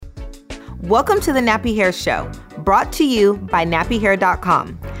Welcome to the Nappy Hair Show, brought to you by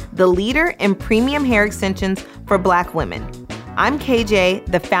nappyhair.com, the leader in premium hair extensions for Black women. I'm KJ,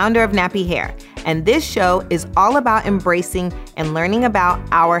 the founder of Nappy Hair, and this show is all about embracing and learning about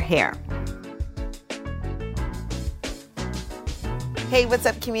our hair. Hey, what's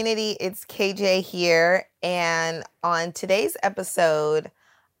up, community? It's KJ here, and on today's episode,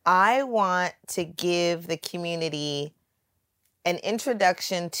 I want to give the community an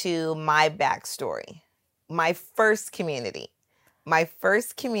introduction to my backstory. My first community.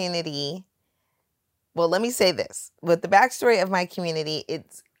 Well, let me say this. With the backstory of my community,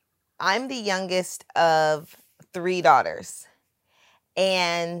 I'm the youngest of 3 daughters.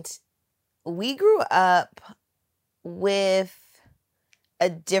 And we grew up with a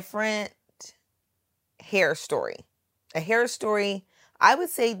different hair story. A hair story, I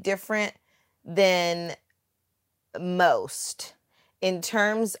would say, different than most, in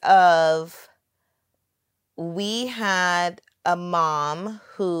terms of we had a mom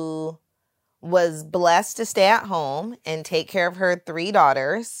who was blessed to stay at home and take care of her 3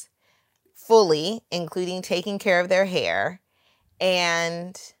 daughters fully, including taking care of their hair.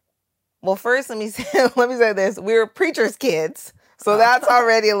 And well, first let me say this. We were preacher's kids. So that's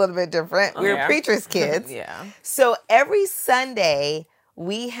already a little bit different. We were preacher's kids. Yeah. So every Sunday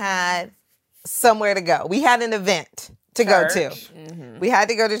we had somewhere to go. We had an event to go to. Mm-hmm. We had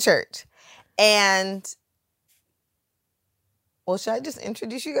to go to church. And, well, should I just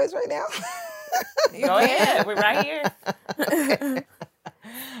introduce you guys right now? Go ahead. We're right here.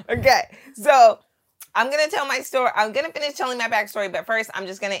 Okay. So I'm going to tell my story. I'm going to finish telling my backstory, but first I'm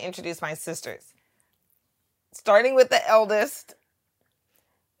just going to introduce my sisters. Starting with the eldest.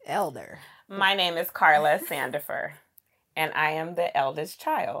 Elder. My name is Carla Sandifer, and I am the eldest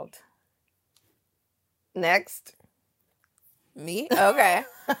child. Next. Me? Okay.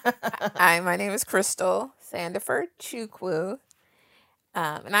 Hi, my name is Crystal Sandifer Chukwu,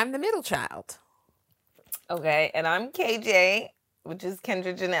 and I'm the middle child. Okay. And I'm KJ, which is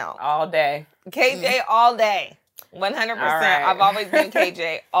Kendra Janelle. All day. KJ all day. 100%. right. I've always been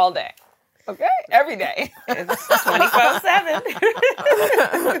KJ all day. Okay? Every day. It's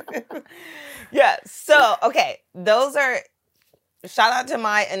 24/7. Yeah. So, okay. Those are, shout out to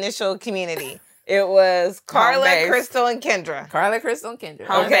my initial community. It was Carla, Home base. Crystal, and Kendra. Carla, Crystal, and Kendra.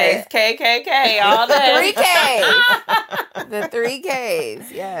 Home Okay. base, KKK all day. 3Ks. The 3Ks.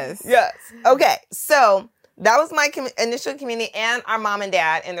 Yes. Yes. Okay. So that was my initial community and our mom and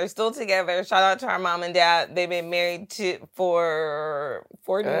dad, and they're still together. Shout out to our mom and dad. They've been married for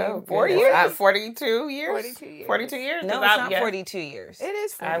 44 years. 42 years. 42 years. 42 years. No, it's not 42 years. It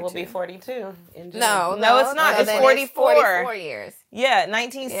is 42. I will be 42 in June. No, it's not. It's then 44. 44 years. Yeah,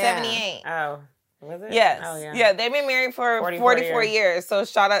 1978. Oh, was it? Yes. Oh, yeah. Yeah, they've been married for 44 years. So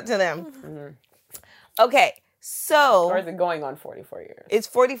shout out to them. Mhm. Okay, so Or is it going on 44 years? it's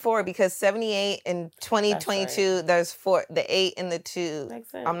 44 because 78 and 2022, there's the 8 and the 2. Makes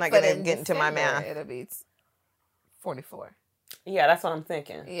sense. I'm not But going to in get into my December, math. It'll be 44. Yeah, that's what I'm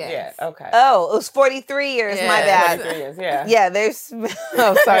thinking. Yes. Yeah, okay. Oh, it was 43 years. Yeah. My bad. 43 years, yeah. Yeah, there's. Oh,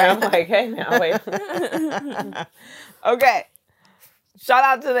 Sorry, sorry. I'm like, hey, now, wait. Okay. Shout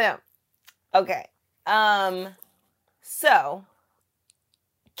out to them. Okay. So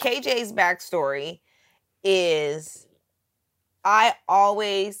KJ's backstory is I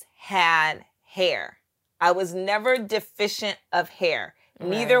always had hair. I was never deficient of hair.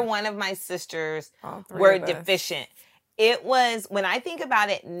 Neither Right. one of my sisters All 3 were of us. deficient. It was, when I think about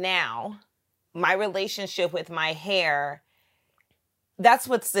it now, my relationship with my hair, that's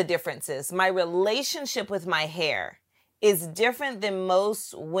what's the difference is. My relationship with my hair is different than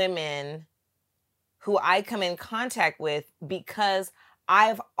most women who I come in contact with because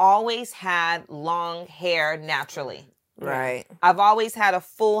I've always had long hair naturally. Right. I've always had a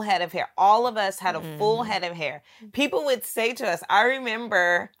full head of hair. All of us had a full head of hair. People would say to us, I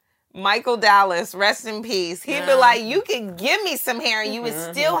remember Michael Dallas, rest in peace. He'd be like, you could give me some hair and you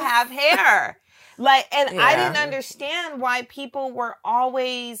would still have hair. Like, and I Yeah. didn't understand why people were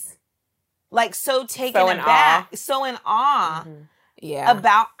always like so taken So in aback, so in awe Yeah.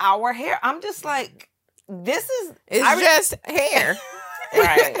 about our hair. I'm just like, this is It's just hair.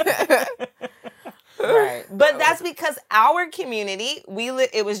 Right. Right. But that's because our community,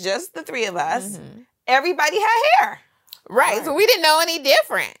 it was just the 3 of us. Everybody had hair. Right. So we didn't know any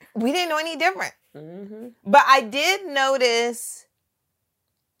different. We didn't know any different. Mm-hmm. But I did notice,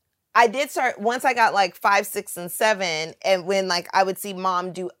 I did start, once I got like 5, 6, and 7, and when like I would see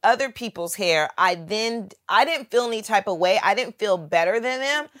mom do other people's hair, I didn't feel any type of way. I didn't feel better than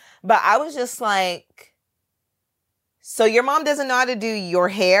them, but I was just like, So your mom doesn't know how to do your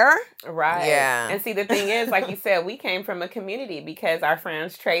hair? Right. Yeah. And see, the thing is, like you said, we came from a community because our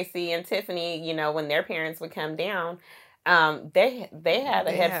friends Tracy and Tiffany, you know, when their parents would come down, they had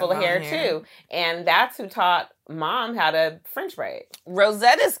a head full of long hair too, and that's who taught mom how to French braid.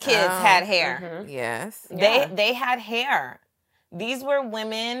 Rosetta's kids Oh. had hair. Mhm. Yes. Yeah. They had hair. These were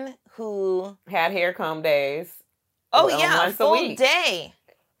women who Had hair comb days. a Once a full week. day.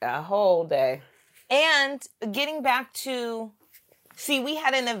 A whole day. And getting back to, see, we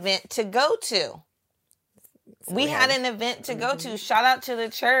had an event to go to. We had an event to go to. Shout out to the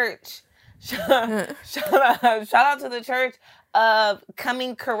church. Shout out to the church of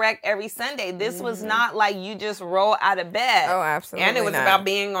coming correct every Sunday. This was not like you just roll out of bed. Oh, absolutely. And it was not. about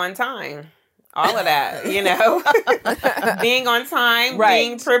being on time. All of that, you know. Being on time, Right.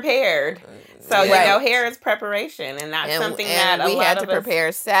 being prepared. So, you Right. know, hair is preparation. And that's something that a we lot had of to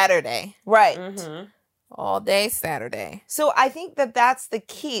prepare Saturday, Right. Mm-hmm. all day Saturday. So I think that that's the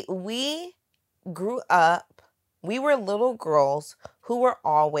key. We grew up, we were little girls who were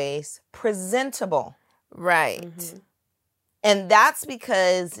always presentable. Right. Mm-hmm. And that's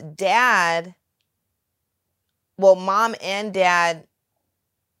because mom and dad,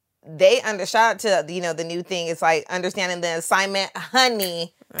 shout out to, the new thing. It's like understanding the assignment,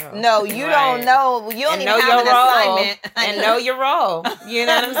 honey. Oh. No, you Right. don't know. You don't And even know have your an role. assignment. honey. And know your role. You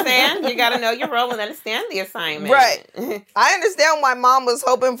know what I'm saying? You got to know your role and understand the assignment. Right. I understand why mom was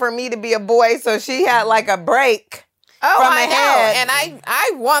hoping for me to be a boy, so she had like a break. Oh, From I the know. head. And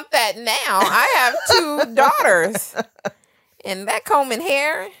I want that now. I have 2 daughters. And that comb and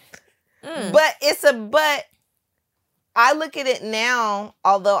hair. But I look at it now,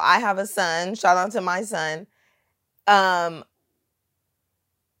 although I have a son, shout out to my son.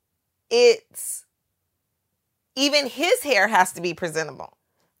 It's even his hair has to be presentable.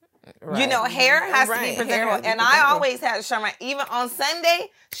 Right. You know, hair has to Right. be Hair presentable. has to be And I presentable. always had Shamrine. Even on Sunday,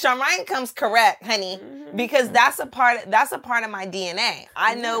 Shamrine comes correct, honey. Mhm. Because that's a part of my DNA.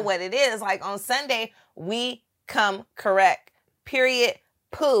 I know what it is. Like on Sunday, we come correct. Period.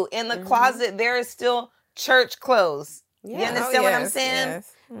 Poo. In the closet, there is still church clothes. You Yeah. understand what I'm saying?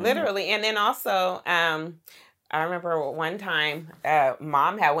 Yes. Literally. And then also, I remember one time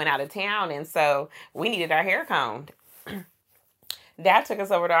mom had went out of town, and so we needed our hair combed. Dad took us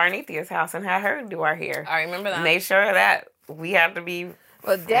over to Arnethea's house and had her do our hair. I remember that. Made sure that we have to be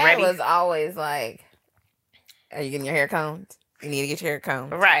Well, Dad ready. was always like, "Are you getting your hair combed? You need to get your hair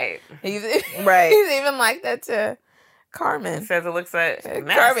combed." right. He's Right. He's even like that to Carmen. Says it looks like a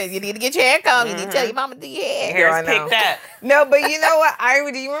mess. Carmen, you need to get your hair combed. You need to tell your mama to do your Your hair. hair's I know. picked up. No, but you know what?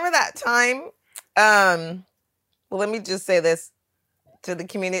 Do you remember that time? Well, let me just say this to the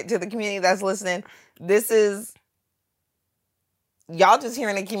community that's listening. This is y'all just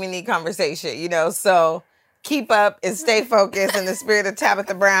hearing a community conversation, so keep up and stay focused in the spirit of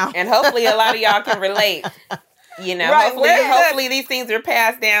Tabitha Brown. And hopefully a lot of y'all can relate. You know, Right, where's hopefully these things are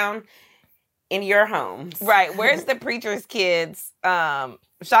passed down in your homes. Right. Where's the preacher's kids? Shout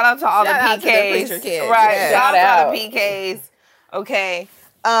out to all Shout the out to the PKs. preacher kids. Right. Yeah. Shout Shout out out. to the PKs. Okay.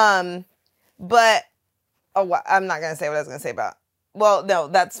 But I'm not gonna say what I was gonna say about. Well, no,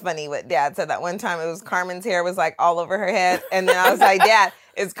 that's funny what Dad said that one time. It was Carmen's hair was like all over her head, and then I was like, Dad,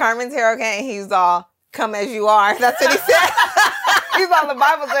 is Carmen's hair okay? And he's all, "Come as you are." That's what he said. He's all, the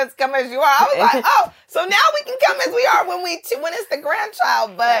Bible says, "Come as you are." I was like, oh, so now we can come as we are when it's the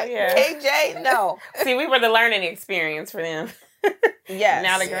grandchild, but Yeah. KJ, no. See, we were the learning experience for them. Yes.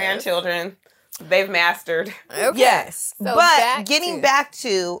 Now the grandchildren, they've mastered. Okay. Yes. So But getting back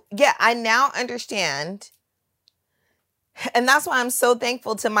to, I now understand. And that's why I'm so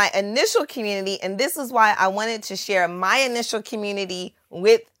thankful to my initial community. And this is why I wanted to share my initial community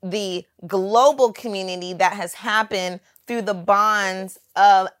with the global community that has happened through the bonds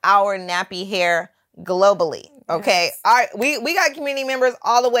of our nappy hair globally. Okay. Yes. All right. We got community members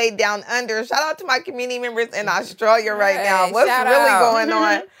all the way down under. Shout out to my community members in Australia right now. Hey, What's shout really out. going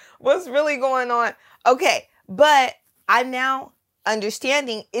on? What's really going on? Okay. But I'm now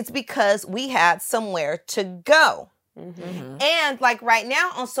understanding it's because we had somewhere to go. Mhm. And like right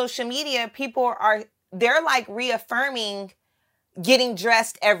now on social media, they're like reaffirming getting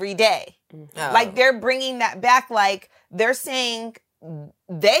dressed every day. Oh. Like they're bringing that back. Like they're saying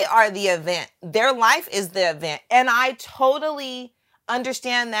they are the event. Their life is the event. And I totally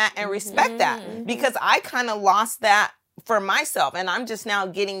understand that and respect that because I kind of lost that for myself. And I'm just now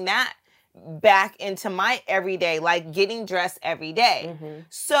getting that back into my everyday, like getting dressed every day.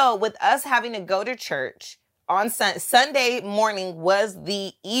 So with us having to go to church, on Sunday morning was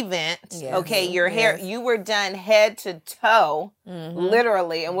the event. Yes. Okay, your hair, Yes. you were done head to toe,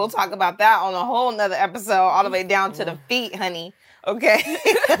 literally, and we'll talk about that on a whole nother episode, all the way down to the feet, honey. Okay.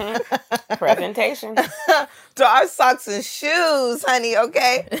 Presentation. To our socks and shoes, honey.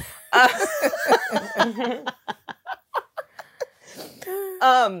 Okay.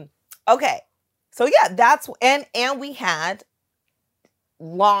 Okay. So yeah, that's and we had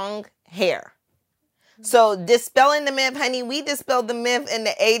long hair. So dispelling the myth, honey, we dispelled the myth in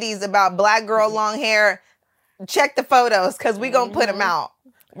the 80s about black girl long hair. Check the photos because we're going to put them out.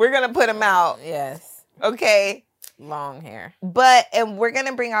 We're going to put them out. Yes. Okay. Long hair. And we're going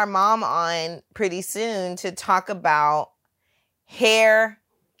to bring our mom on pretty soon to talk about hair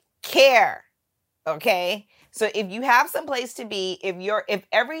care. Okay. So if you have some place to be, if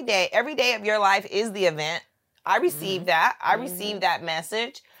every day of your life is the event, I received that. I received that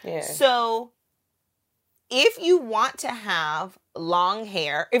message. Yeah. So if you want to have long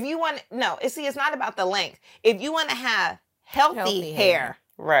hair, it's not about the length. If you want to have healthy hair,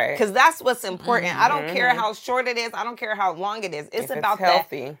 Right. because that's what's important. I don't care how short it is. I don't care how long it is. It's about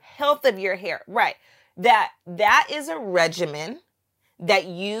the health of your hair. Right. That is a regimen that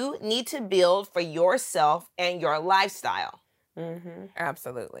you need to build for yourself and your lifestyle. Mm-hmm.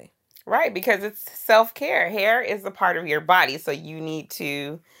 Absolutely. Right, because it's self-care. Hair is a part of your body, so you need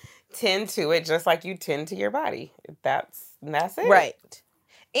to tend to it just like you tend to your body. That's it. Right.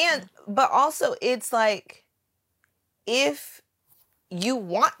 But also it's like, if you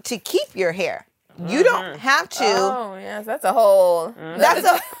want to keep your hair, you don't have to. Oh, yes, that's a whole.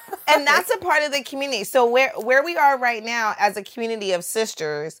 That's a part of the community. So where we are right now as a community of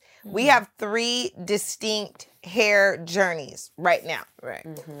sisters, we have 3 distinct hair journeys right now. Right.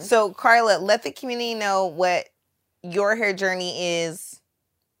 Mm-hmm. So Carla, let the community know what your hair journey is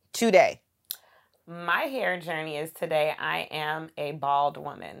today. My hair journey is today. I am a bald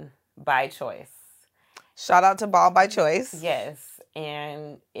woman by choice. Shout out to Bald by Choice. Yes,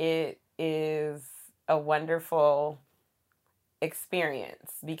 and it is a wonderful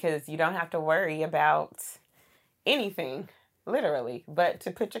experience because you don't have to worry about anything, literally, but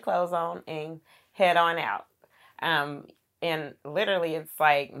to put your clothes on and head on out. And literally, it's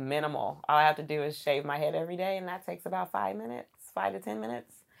like minimal. All I have to do is shave my head every day, and that takes about 5 to 10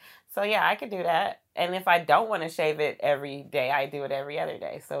 minutes. So yeah, I could do that. And if I don't want to shave it every day, I do it every other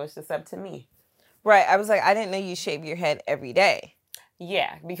day. So it's just up to me. Right. I was like, I didn't know you shave your head every day.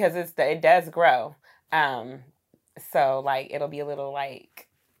 Yeah, because it does grow. So like it'll be a little like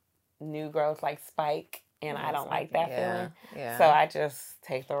new growth, like spike, and I don't like that feeling. Yeah. So I just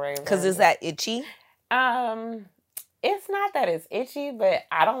take the razor. Because is that itchy? It's not that it's itchy, but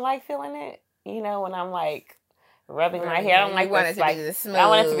I don't like feeling it. You know, when I'm like rubbing my hair, I don't like want it this, to like, be smooth. I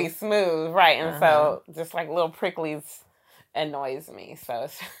want it to be smooth, right? And so just like little pricklies annoys me. So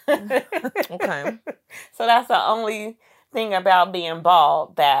Okay. So that's the only thing about being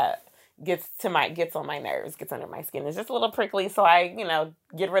bald that gets on my nerves, gets under my skin. It's just a little prickly, so I,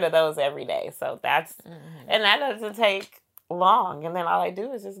 get rid of those every day. So that's and that doesn't take long, and then all I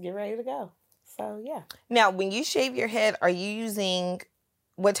do is just get ready to go. So yeah. Now, when you shave your head, are you using,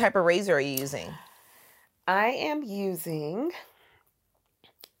 what type of razor are you using? I am using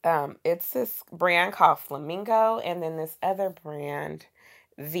it's this brand called Flamingo, and then this other brand,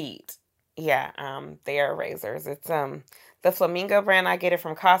 Veet. Yeah, they are razors. It's the Flamingo brand. I get it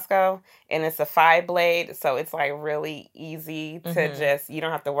from Costco, and it's a 5-blade, so it's like really easy to just, you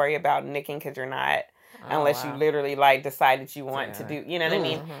don't have to worry about nicking because you're not, unless you literally like decide that you want to do, you know what I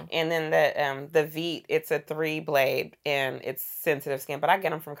mean? And then the Veet, it's a 3-blade, and it's sensitive skin, but I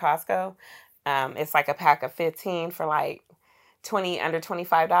get them from Costco. It's like a pack of 15 for like under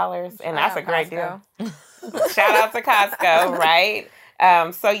 $25, and that's a great deal. Shout out to Costco, right?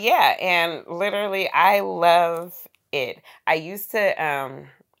 So yeah, and literally I love it. I used to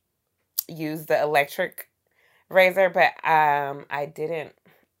use the electric razor, but I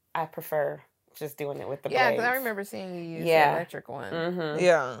prefer just doing it with the blades. Yeah, because I remember seeing you use the electric one. Mm-hmm.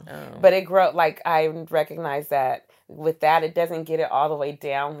 Yeah. But it grow, like, I recognize that with that, it doesn't get it all the way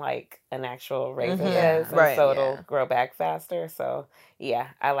down like an actual razor does. And right. So it'll grow back faster. So yeah,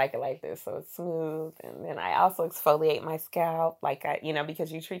 I like it like this. So it's smooth. And then I also exfoliate my scalp, like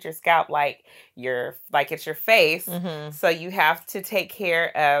because you treat your scalp like it's your face. Mm-hmm. So you have to take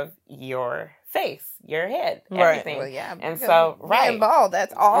care of your face, your head, everything. Well, yeah, and so being bald,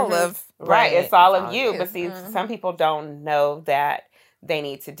 that's all of right. It's all of you. you. But see, some people don't know that they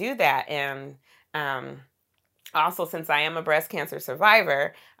need to do that. And also, since I am a breast cancer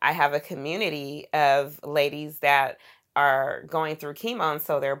survivor, I have a community of ladies that are going through chemo, and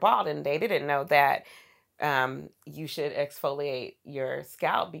so they're bald, and they didn't know that you should exfoliate your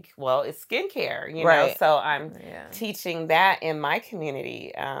scalp. Well, it's skincare, you know. Right. So I'm Yeah. teaching that in my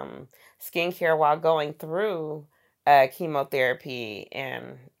community, skincare while going through chemotherapy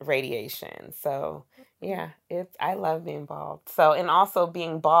and radiation. So yeah, I love being bald. So, and also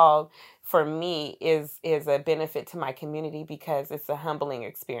being bald for me is a benefit to my community because it's a humbling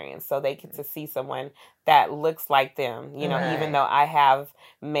experience. So they get to see someone that looks like them, you know, even Right. though I have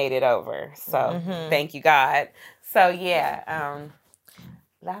made it over. So thank you, God. So yeah,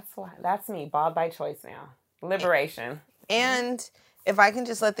 that's me, bald by choice now. Liberation. And if I can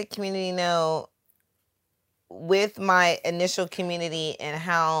just let the community know, with my initial community and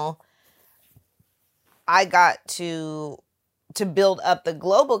how I got to build up the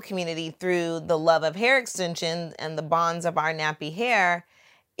global community through the love of hair extensions and the bonds of our nappy hair,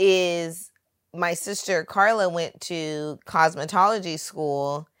 is my sister Carla went to cosmetology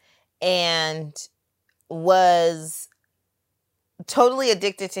school and was totally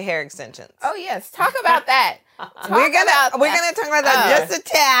addicted to hair extensions. Oh yes, talk about that. We're gonna talk about that just a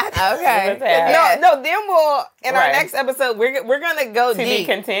tad. Okay. No. Then we'll in our Right. next episode we're gonna go To be deep.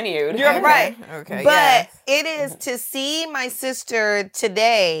 continued. You're right. Okay. But yes. it is to see my sister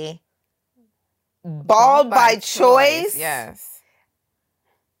today bald by choice. Yes.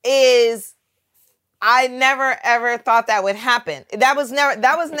 Is, I never ever thought that would happen. That was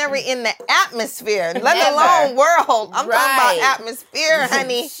never in the atmosphere, let Never. alone world. I'm Right. talking about atmosphere,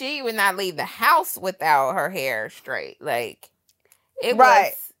 honey. She would not leave the house without her hair straight. Like it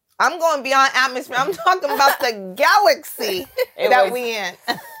Right. was. I'm going beyond atmosphere. I'm talking about the galaxy that was we in.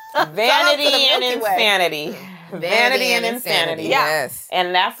 Vanity Shout out to the and Milky Way. insanity. Vanity and insanity. Yeah. Yes.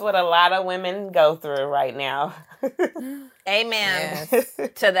 And that's what a lot of women go through right now. Amen Yes.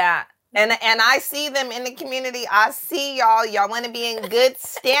 to that. And I see them in the community. I see y'all. Y'all want to be in good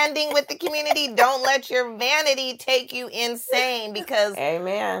standing with the community. Don't let your vanity take you insane, because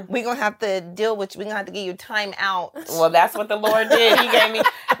Amen. we're going to have to deal with you. We're going to have to give you time out. Well, that's what the Lord did.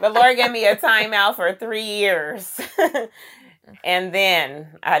 The Lord gave me a timeout for 3 years. And then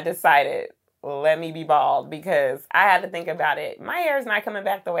I decided, let me be bald, because I had to think about it. My hair is not coming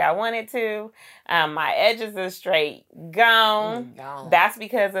back the way I want it to. My edges are straight gone. That's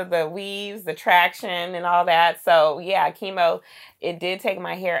because of the weaves, the traction, and all that. So yeah, chemo, it did take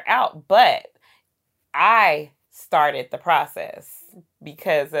my hair out, but I started the process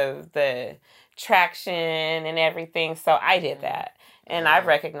because of the traction and everything. So I did that. And I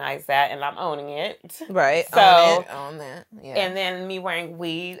recognize that, and I'm owning it. Right. So, on that. Yeah. and then me wearing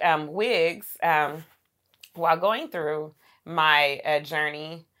wigs while going through my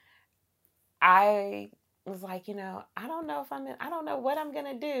journey, I was like, I don't know I don't know what I'm going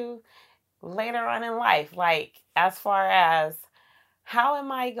to do later on in life. Like, as far as how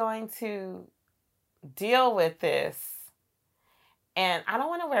am I going to deal with this? And I don't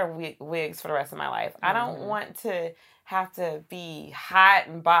want to wear wigs for the rest of my life. I don't want to have to be hot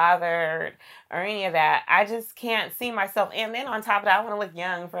and bothered or any of that. I just can't see myself. And then on top of that, I want to look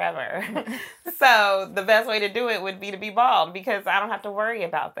young forever. So the best way to do it would be to be bald, because I don't have to worry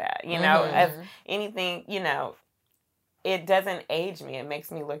about that. If anything, it doesn't age me. It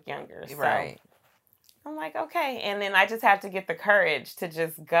makes me look younger. So Right. I'm like, okay. And then I just have to get the courage to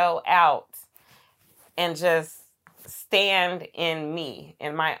just go out and just stand in me,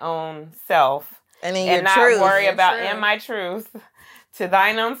 in my own self. And in And your not truth. worry Your about truth. in my truth. To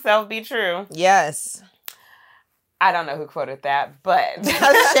thine own self be true. Yes. I don't know who quoted that, but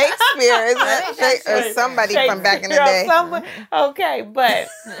That's Shakespeare, isn't it? Or somebody from back in the day. Okay, but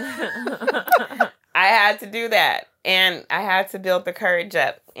I had to do that, and I had to build the courage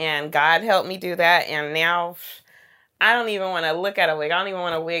up, and God helped me do that. And now I don't even want to look at a wig. I don't even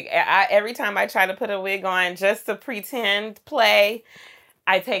want a wig. Every time I try to put a wig on just to pretend play,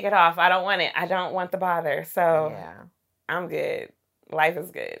 I take it off. I don't want it. I don't want the bother. So Yeah. I'm good. Life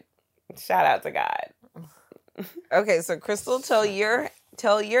is good. Shout out to God. Okay, so Crystal, tell your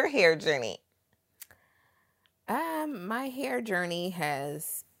hair journey. My hair journey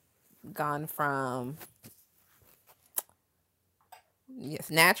has gone from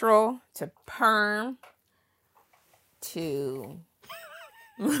natural to perm to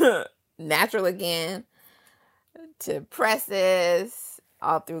natural again to presses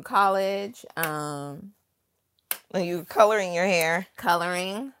all through college. Are you coloring your hair?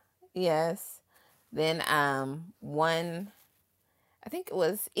 Coloring, yes. Then I think it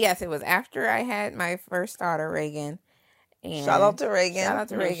was after I had my first daughter, Reagan. And Shout out to Reagan. Shout out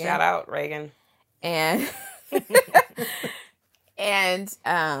to Reagan. Shout out Reagan. And and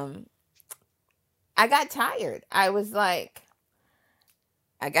I got tired. I was like,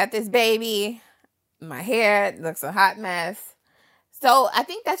 I got this baby. My hair looks a hot mess. So I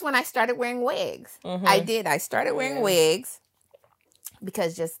think that's when I started wearing wigs. Mhm. I did. I started wearing wigs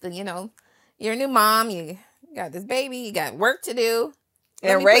because just you're a new mom. You got this baby. You got work to do.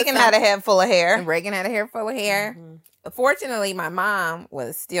 And Reagan had a head full of hair. And Reagan had a hair full of hair. Mm-hmm. Fortunately, my mom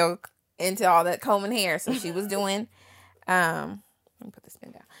was still into all that combing hair, so she was doing. Let me put this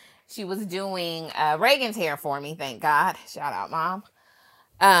pen down. She was doing Reagan's hair for me. Thank God. Shout out, Mom.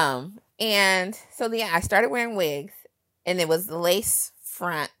 And so I started wearing wigs, and it was the lace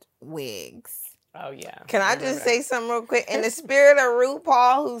front wigs. Oh yeah. Can I just say something real quick? In the spirit of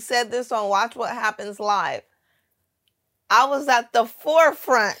RuPaul, who said this on Watch What Happens Live, I was at the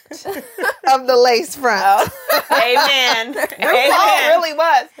forefront of the lace front. Amen. RuPaul really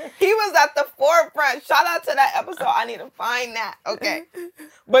was. He was at the forefront. Shout out to that episode. I need to find that. Okay.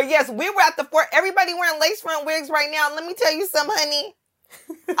 But yes, we were at the Everybody wearing lace front wigs right now. Let me tell you something, honey.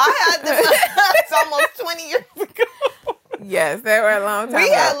 I had them almost 20 years ago. Yes, they were a long time We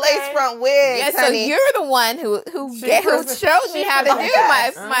ago. had lace front wigs. Yeah, so honey. you're the one who showed me how to do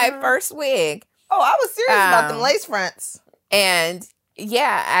my first wig. Oh, I was serious about them lace fronts. And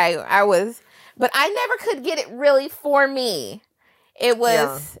yeah, I was, but I never could get it really for me. It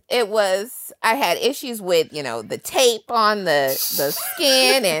was, I had issues with, the tape on the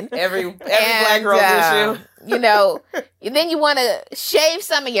skin and every black girl's issue. Then you want to shave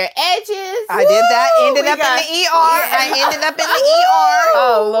some of your edges. I did that. Ended up in the ER. I ended up in the ER.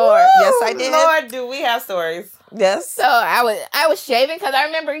 Oh, Lord. Yes, I did. Lord, do we have stories? Yes. So I was shaving because I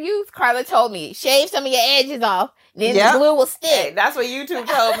remember Carla told me, shave some of your edges off. Then the glue will stick. Hey, that's what YouTube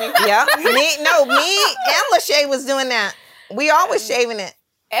told me. Yeah. Me and Lachey was doing that. We always shaving it.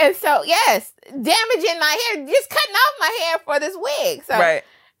 And so, yes, damaging my hair, just cutting off my hair for this wig. So I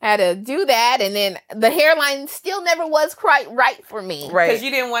had to do that. And then the hairline still never was quite right for me. Right. Because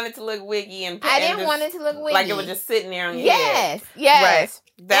you didn't want it to look wiggy. I didn't want it to look wiggy. Like it was just sitting there on your head. Yes.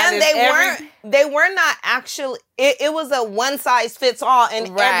 Right. And they were not actually, it was a one size fits all. And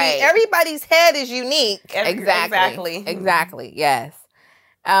everybody's head is unique. Exactly. Yes.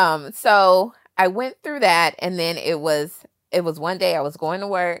 So I went through that, and then it was one day I was going to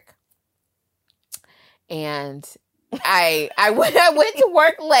work, and I went to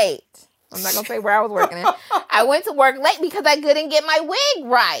work late. I'm not gonna say where I was working at. I went to work late because I couldn't get my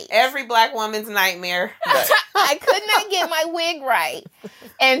wig right. Every black woman's nightmare. I could not get my wig right.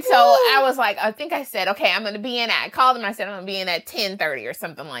 And so I was like, I think I said, okay, I'm going to be in I called them. I said, I'm going to be in at 10:30 or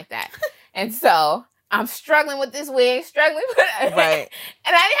something like that. And so I'm struggling with this wig, Right. And I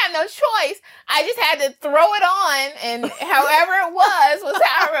didn't have no choice. I just had to throw it on, and however it was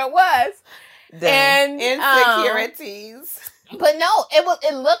however it was. Dang. And insecurities. But no, it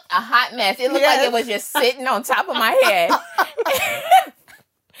looked a hot mess. It looked like it was just sitting on top of my head.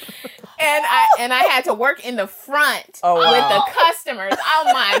 And I had to work in the front with the customers.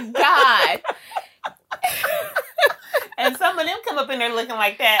 Oh my God. And some of them come up in there looking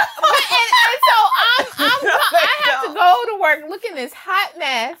like that. And so I have to go to work looking this hot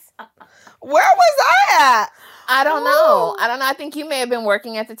mess. Where was I at? I don't know. I think you may have been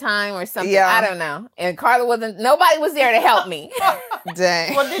working at the time or something. Yeah. I don't know. And Carla nobody was there to help me.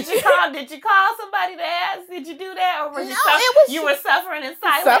 Dang. Well, did you call somebody to ask? Did you do that? Or was you were suffering in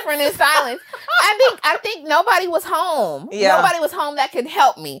silence? Suffering in silence. I think nobody was home. Yeah. Nobody was home that could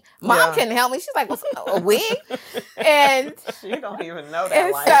help me. Mom couldn't help me. She's like, what's a wig? And she don't even know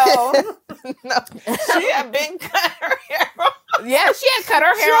that life. So no, she had been cut her hair off. Yeah, she had cut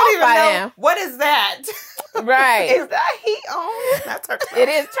her hair off by then. What is that? Right. Is that heat on? It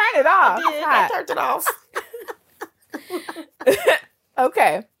is. Turn it off. I turned it off.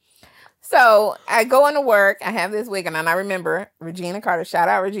 Okay. So I go into work. I have this wig on, and I remember Regina Carter. Shout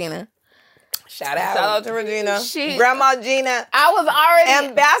out, Regina. Shout out to Regina. She, Grandma Gina. I was already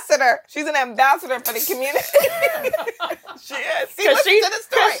ambassador. She's an ambassador for the community. She is. See, listen to the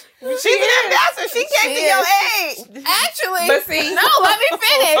story. She's an ambassador. She came to your aid. Actually, but see, no, let me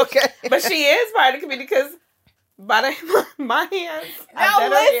finish. Okay. But she is part of the community because by my hands. No,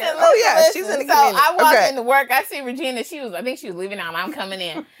 listen. Oh yeah, she's in the community. So I walked into work. I see Regina. I think she was leaving out. I'm coming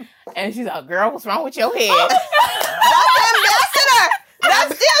in, and she's like, "Girl, what's wrong with your head?" That's ambassador.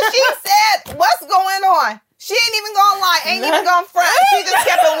 That's still. She said, "What's going on?" She ain't even gonna lie. Ain't even gonna front. She just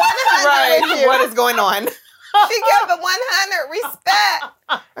kept it 100 right. with you. What is going on? She kept it 100.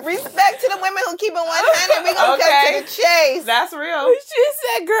 Respect to the women who keep it 100. We gonna cut to the chase. That's real. She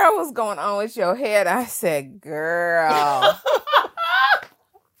said, "Girl, what's going on with your head?" I said, "Girl,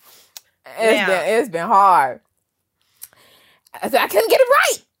 it's been hard." I said, I couldn't get it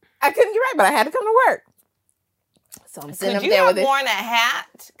right. But I had to come to work. So I'm sitting up there with it. Could you have worn a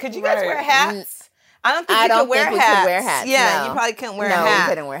hat? Could you guys wear hats? I don't think I you don't could wear think we hats. could wear hats. Yeah, no. you probably couldn't wear no, a hat. we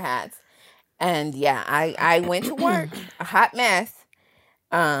couldn't wear hats. And yeah, I went to work, a hot mess.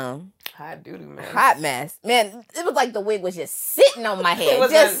 Hot doo-doo mess. Hot mess. Man, it was like the wig was just sitting on my head.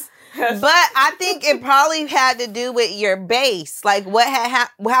 But I think it probably had to do with your base. Like, what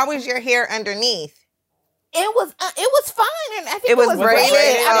how was your hair underneath? It was fine, and I think It was braided?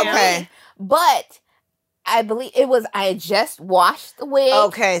 I believe. Okay. But I believe it was. I had just washed the wig.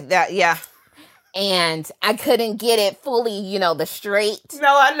 Okay, yeah. And I couldn't get it fully, the straight.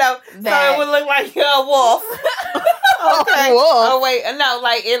 No, I know. That- So it would look like you're a wolf. Okay. Wolf. Oh wait, no,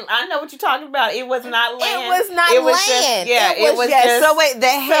 I know what you're talking about. It was not laying. It was not It was laying. just- yeah, it was just. So wait, the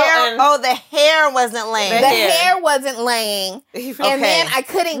hair. and- The hair wasn't laying. the hair. hair wasn't laying, Okay. and then I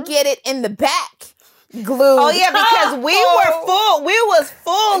couldn't get it in the back glued. Oh yeah, because we was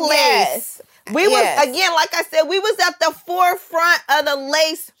full lace. Yes. We was Yes. again, like I said, we was at the forefront of the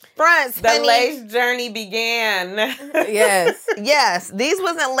lace fronts. The honey. lace journey began. Yes. Yes, these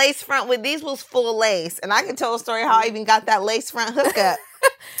wasn't lace front with these was full lace, and I can tell a story how I even got that lace front hookup.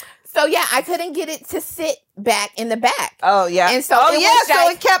 So yeah, I couldn't get it to sit back in the back. Oh yeah, And so oh it yeah, was so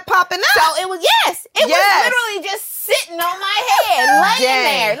like- it kept popping up. So it was it Yes. was literally just sitting on my head, laying Dang.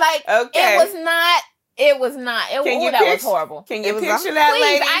 there. Like Okay. it was not. Can you that was picture- horrible. Can It you was picture that, Please,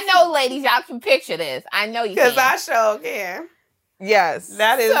 lady? I know, ladies, y'all can picture this. I know you can. Because I sure can. Yes,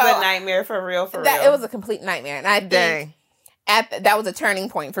 That is So, a nightmare for real. It was a complete nightmare, and I think dang. that was a turning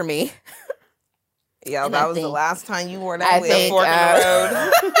point for me. Yeah, And that I was the think- last time you wore I that wig. think, Fork in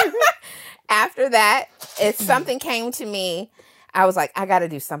the road. After that, if something came to me, I was like, I got to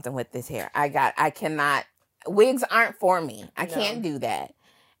do something with this hair. I cannot. Wigs aren't for me. I No. can't do that.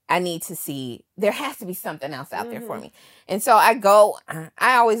 I need to see. There has to be something else out there for Mhm. me. And so I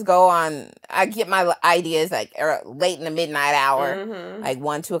always go on. I get my ideas like late in the midnight hour, Mhm. like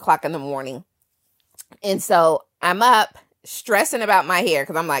 1, 2 o'clock in the morning. And so I'm up stressing about my hair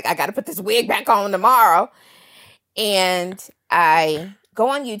because I'm like, I got to put this wig back on tomorrow. And I go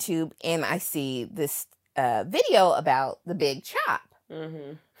on YouTube and I see this video about the big chop.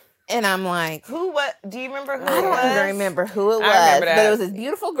 Mhm. And I'm like, What? Do you remember who I it don't was? even remember who it was, I remember but that. it was this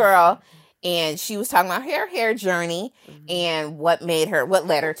beautiful girl. And she was talking about her hair journey and what led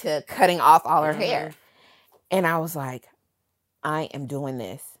her to cutting off all her hair. And I was like, I am doing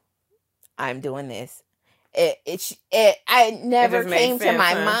this. I'm doing this. I never just made came to sense,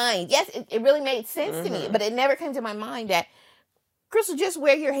 my huh? mind. Yes, it really made sense to me, but it never came to my mind that, Crystal, just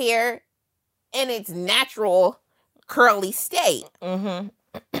wear your hair in its natural curly state. Mm-hmm.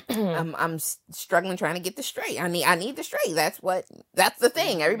 I'm struggling trying to get the straight. I need the straight. That's the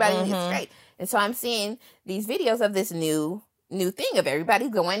thing. Everybody needs Mhm. straight. And so I'm seeing these videos of this new thing of everybody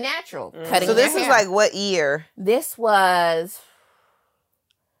going natural, cutting So their this is hair. like what year? This was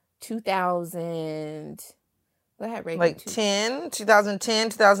 2000. What had Reagan? Like 2010,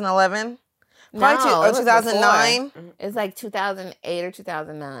 2011? Probably No, it was 2009. before. It's like 2008 or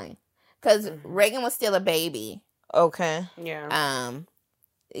 2009. Because Reagan was still a baby. Okay. Yeah.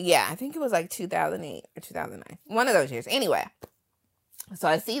 Yeah, I think it was like 2008 or 2009. One of those years. Anyway, so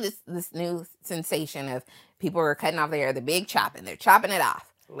I see this new sensation of people are cutting off their hair, the big chopping. They're chopping it off.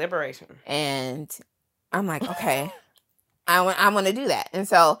 Liberation. And I'm like, okay, I want to do that. And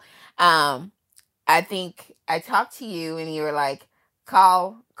so I think I talked to you and you were like,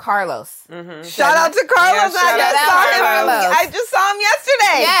 call Carlos. Mm-hmm. Shout out to Carlos. Yeah, shout I out just to saw him. Carlos. I just saw him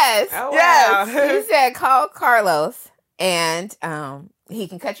yesterday. Yes. Oh, Yes. wow. He said, call Carlos and he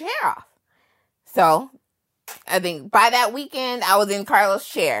can cut your hair off. So I think by that weekend, I was in Carlos'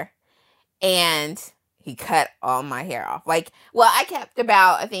 chair and he cut all my hair off. I kept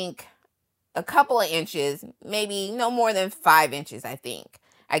about, I think, a couple of inches, maybe no more than 5 inches, I think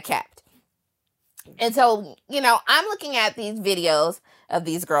I kept. And so, I'm looking at these videos of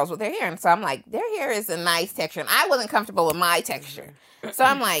these girls with their hair. And so I'm like, their hair is a nice texture. And I wasn't comfortable with my texture. So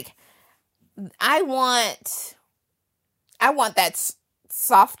I'm like, I want that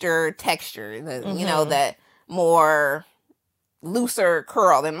softer texture, that more looser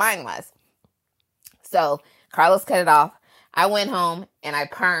curl than mine was. So Carlos cut it off. I went home and I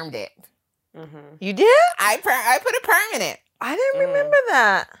permed it. Mm-hmm. You did? I put a perm in it. I didn't remember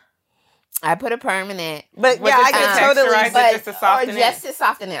that. I put a perm in it. But Was yeah, it I to can texturize totally. it? But, just to soften it? just to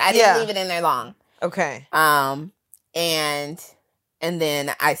soften it. I didn't Yeah. leave it in there long. Okay. And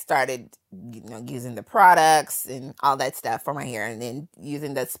then I started, using the products and all that stuff for my hair, and then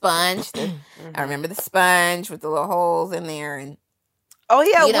using the sponge. I remember the sponge with the little holes in there, and Oh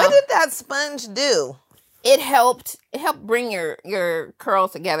yeah. You know. What did that sponge do? it helped bring your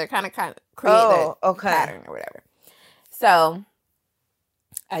curls together, kind of create Oh, the okay. pattern or whatever. So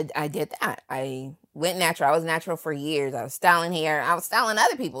I did that. I went natural. I was natural for years. I was styling hair. I was styling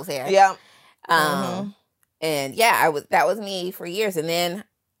other people's hair. Yeah. And yeah, that was me for years. And then,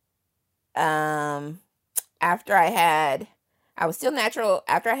 after I was still natural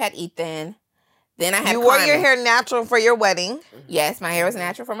after I had Ethan. Then I had You wore your hair natural for your wedding. Yes, my hair was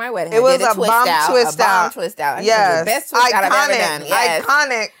natural for my wedding. It was a bomb twist out. Twist out. Yes. The best twist out I've ever done. Yes.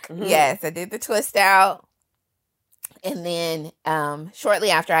 Iconic. Yes, I did the twist out. And then shortly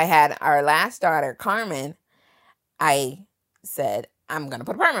after I had our last daughter, Carmen, I said, I'm going to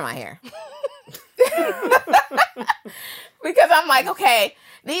put a perm in my hair. Because I'm like, okay,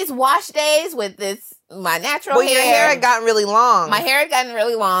 these wash days with my natural hair. Your hair had gotten really long. My hair had gotten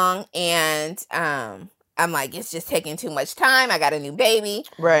really long, and I'm like, it's just taking too much time. I got a new baby.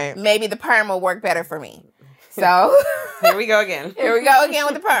 Right. Maybe the perm will work better for me. So here we go again. Here we go again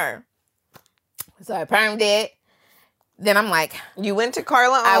with the perm. So I permed it. Then I'm like, you went to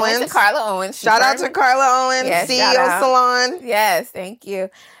Carla Owens. I went to Carla Owens. Shout out to Carla Owens, yes, CEO Salon. Yes, thank you.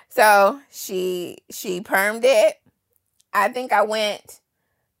 So she permed it. I think I went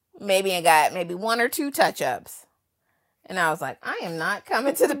and got maybe 1 or 2 touch-ups. And I was like, I am not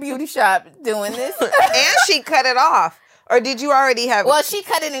coming to the beauty shop doing this. And she cut it off. Or did you already have Well, she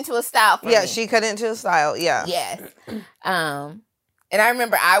cut it into a style for me. Yeah, she cut it into a style. Yeah. Yes. And I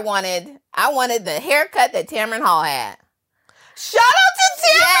remember I wanted the haircut that Tamron Hall had. Shout out to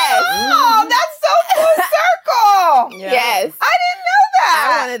Tamron! Yes. Oh, that's so full circle! Yeah. Yes. I didn't know that!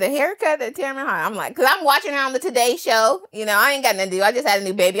 I wanted the haircut that Tamron Hall. I'm like, because I'm watching her on the Today Show. You know, I ain't got nothing to do. I just had a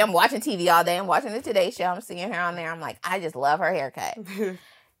new baby. I'm watching TV all day. I'm watching the Today Show. I'm seeing her on there. I'm like, I just love her haircut. And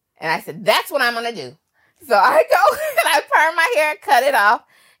I said, that's what I'm going to do. So I go and I perm my hair, cut it off.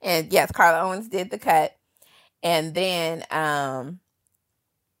 And yes, Carla Owens did the cut. And then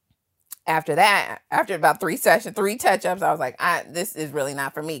after that, after about 3 touch-ups, I was like, this is really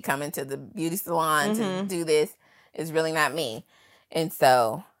not for me. Coming to the beauty salon to do this is really not me. And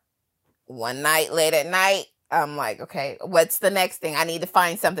so one night, late at night, I'm like, okay, what's the next thing? I need to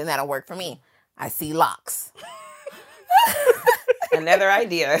find something that'll work for me. I see locks. Another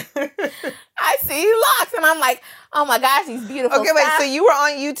idea. I see locks. And I'm like, oh my gosh, these beautiful Okay, wait, so you were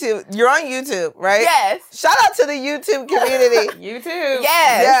on YouTube. You're on YouTube, right? Yes. Shout out to the YouTube community. YouTube.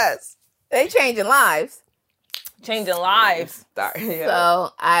 Yes. Yes. They changing lives. Changing lives. Sorry. Yeah.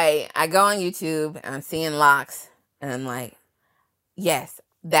 So I go on YouTube and I'm seeing locks and I'm like, yes,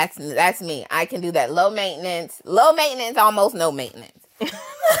 that's me. I can do that. Low maintenance, almost no maintenance. And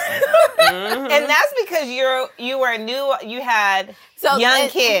that's because you were new. You had young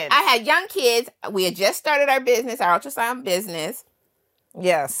kids. I had young kids. We had just started our business, our ultrasound business.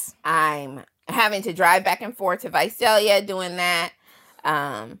 Yes. I'm having to drive back and forth to Visalia doing that.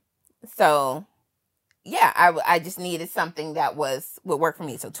 So yeah, I just needed something that would work for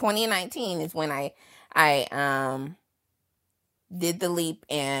me. So 2019 is when I did the leap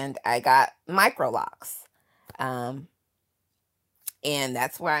and I got micro locks. And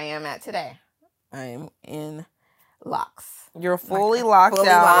that's where I am at today. I'm in locks. You're fully locked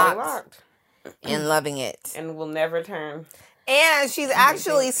out. Locked and loving it. And will never turn. And she's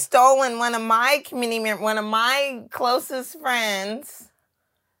actually stolen one of my closest friends.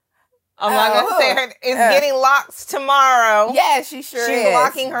 I'm not going to say her is getting locks tomorrow. Yeah, she sure is. She's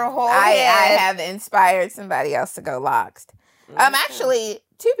locking her whole I head. have inspired somebody else to go locks. Actually,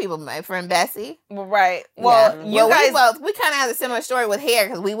 2 people, my friend Bessie. Right. Well, you guys, we kind of have a similar story with hair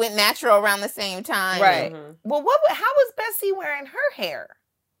because we went natural around the same time. Right. Well, how was Bessie wearing her hair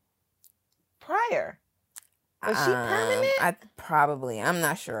prior? Was she permanent? I'm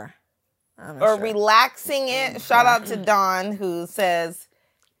not sure. Relaxing it. Shout out to Dawn who says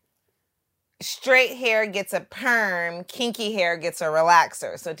straight hair gets a perm, kinky hair gets a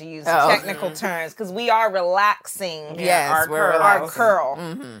relaxer. So to use technical terms, because we are relaxing our curl.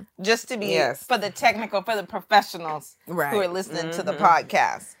 Just to be for the professionals who are listening to the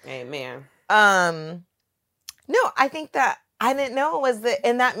podcast. Amen. No, I think that I didn't know it was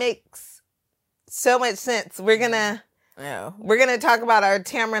and that makes so much sense. We're gonna talk about our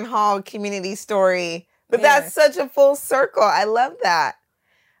Tamron Hall community story, but that's such a full circle. I love that.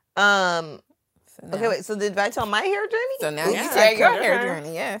 Okay, wait. So did I tell my hair journey? So now you tell your hair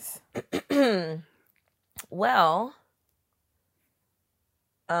journey. Yes. Well,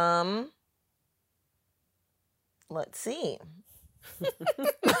 let's see.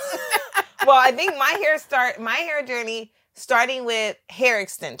 Well, I think my hair journey starting with hair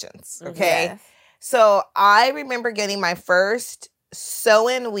extensions. Okay. Yes. So I remember getting my first sew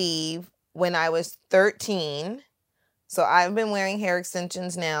and weave when I was 13. So I've been wearing hair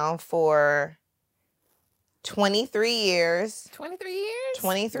extensions now for 23 years. 23 years?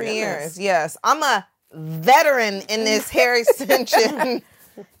 23 Goodness. years, yes. I'm a veteran in this hair extension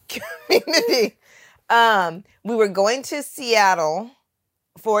community. We were going to Seattle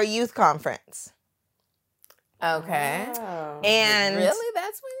for a youth conference. Okay. Oh. And Really?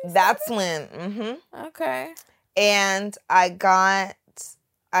 That's when you that's when, Okay. and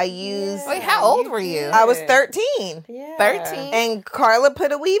I used, Wait, how old were you? I was 13. Yeah. 13? And Carla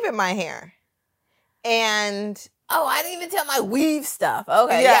put a weave in my hair. And Oh, I didn't even tell my weave stuff.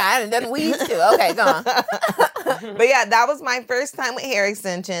 Okay, Yeah. yeah, I done weave too. Okay, go on. but yeah, that was my first time with hair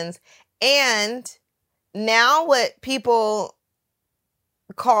extensions. And now what people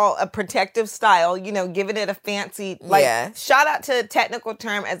call a protective style, giving it a fancy, Yes. shout out to the technical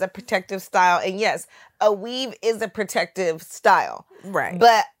term as a protective style. And yes, a weave is a protective style. Right.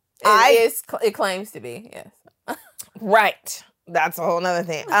 But it claims to be, yes. right. That's a whole nother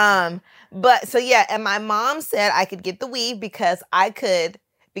thing. But so yeah, and my mom said I could get the weave because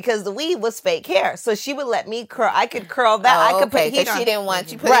the weave was fake hair. So she would let me curl. I could curl that. I could put heat on. She didn't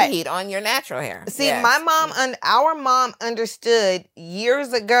want you putting Right. heat on your natural hair. See, Yes. my mom and our mom understood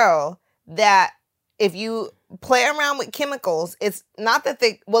years ago that if you play around with chemicals, it's not that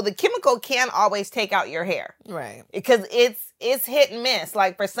the chemical can always take out your hair Right. because it's hit and miss.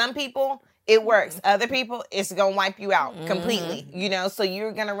 Like for some people, it works. Other people, it's gonna wipe you out completely. So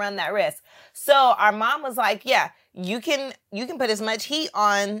you're gonna run that risk. So our mom was like, "Yeah, you can put as much heat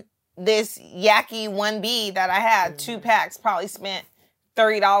on this Yaki 1B that I had, 2 packs. Probably spent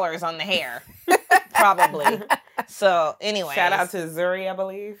 $30 on the hair, probably." So anyway, Shout out to Zuri, I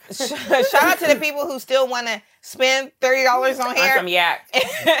believe. shout out to the people who still want to spend $30 on On hair some yak.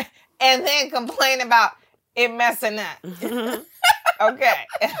 and then complain about it messing up. Okay.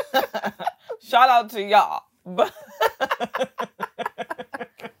 Shout out to y'all.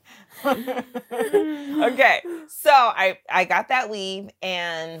 Okay. So I got that weave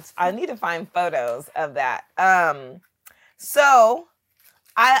and I need to find photos of that. So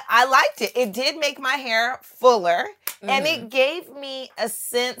I liked it. It did make my hair fuller and it gave me a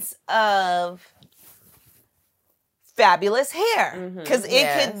sense of fabulous hair because it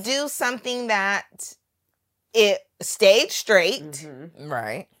could do something that it stayed straight.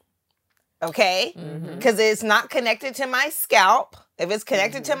 Right. Okay. Because it's not connected to my scalp. If it's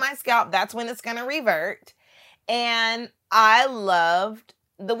connected to my scalp, that's when it's going to revert. And I loved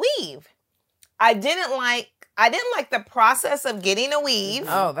the weave. I didn't like the process of getting a weave.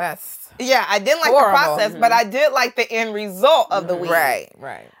 Oh, that's Yeah, I didn't like horrible. the process, but I did like the end result of the weave.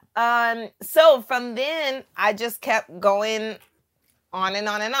 right. So from then I just kept going on and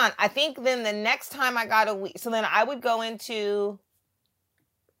on and on. I think then the next time I got a weave, so then I would go into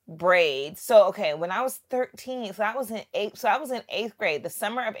braids. So okay, when I was 13, so I was in 8th grade, the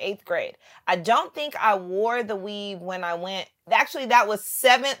summer of 8th grade. I don't think I wore the weave when I went. Actually, that was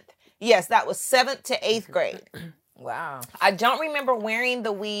 7th. Yes, that was 7th to 8th grade. Wow. I don't remember wearing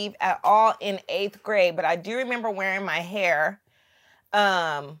the weave at all in 8th grade, but I do remember wearing my hair.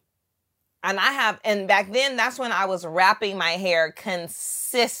 And back then, that's when I was wrapping my hair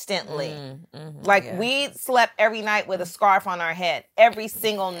consistently. We slept every night with a scarf on our head, every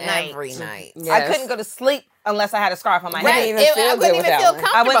single night. Every night. I couldn't go to sleep unless I had a scarf on my Right. head. I wouldn't even feel comfortable.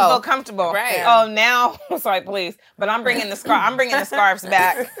 I wouldn't feel comfortable. Right. Oh, now, sorry, please. But I'm bringing the scarf. I'm bringing the scarves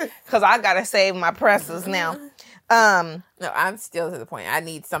back because I gotta save my presses now. No, I'm still to the point. I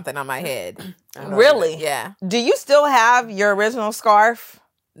need something on my head. Really? Yeah. Do you still have your original scarf?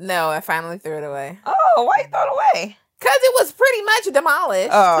 No, I finally threw it away. Oh, why you throw it away? Because it was pretty much demolished.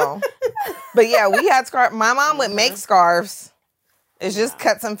 Oh. But yeah, we had scarf. My mom would make scarves. It's just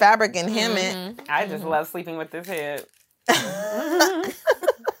cut some fabric and hem it. I just love sleeping with this head.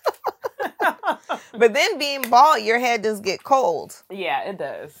 But then being bald, your head does get cold. Yeah, it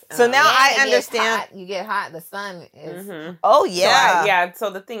does. So now And I it gets understand. hot. You get hot. The sun is. Oh, yeah. So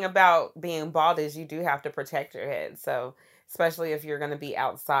the thing about being bald is you do have to protect your head. So especially if you're going to be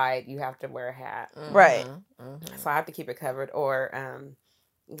outside, you have to wear a hat. Right. So I have to keep it covered, or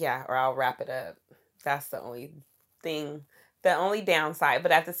I'll wrap it up. That's the only thing, the only downside.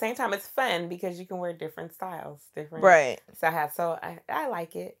 But at the same time, it's fun because you can wear different styles, different Right. styles. So I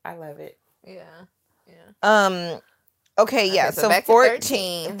like it. I love it. Yeah. Okay, yeah. so So back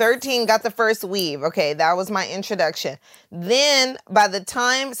to 13 got the first weave. Okay, that was my introduction. Then by the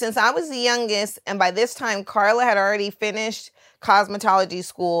time, since I was the youngest, and by this time Carla had already finished cosmetology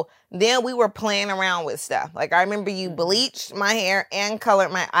school, then we were playing around with stuff. Like I remember you bleached my hair and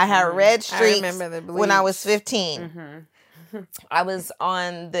colored I had red streaks remember the when I was bleach. 15. I was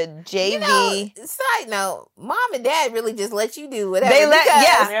on the JV. You know, side note, mom and dad really just let you do whatever.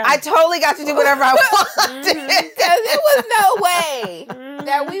 Yeah, I totally got to do whatever I wanted. Because there was no way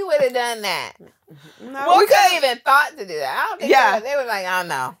that we would have done that. No, We couldn't even thought to do that. I don't think they were like, oh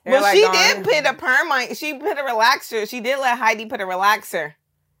no. Well, like she going- did put a perm on. She put a relaxer. She did let Heidi put a relaxer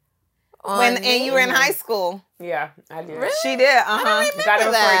when and you were in high school. Yeah, I did. Really? She did. I don't Got it remember for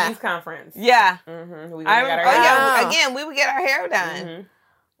a that. youth conference. Yeah. Mm-hmm. We I got our oh hair yeah. Wow. Again, we would get our hair done. Mhm.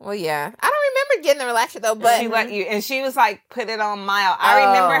 Well, yeah. I don't remember getting the relaxer though, but She let you, and she was like, put it on mild. I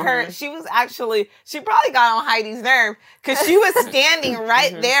remember her. She was actually, she probably got on Heidi's nerve because she was standing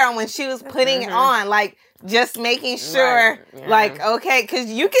right there when she was putting it on, like just making sure, Right. Yeah. like, okay,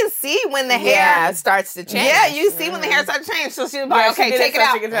 because you can see when the yeah, hair, it starts to change. yeah, you see when the hair starts to change. So she was like, Yeah, she okay, did take it it so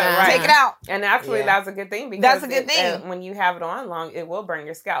out, she could tell, right. take it out. And actually, Yeah. that's a good thing because That's a good thing. when you have it on long, it will burn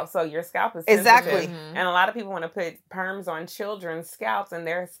your scalp. So your scalp is Exactly. sensitive. And a lot of people want to put perms on children's scalps, and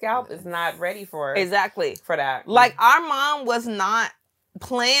their scalp is not ready for Exactly. that. Like our mom was not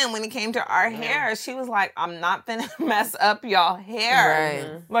playing when it came to our hair. She was like, I'm not gonna mess up y'all hair.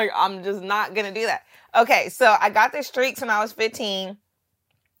 Right. Like, I'm just not gonna do that. Okay, so I got the streaks when I was 15.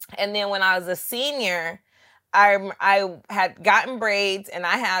 And then when I was a senior, I had gotten braids and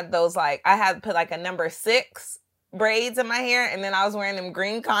I had those like, I had put like a number 6 braids in my hair. And then I was wearing them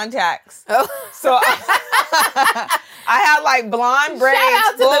green contacts. Oh. So I had like blonde braids. Shout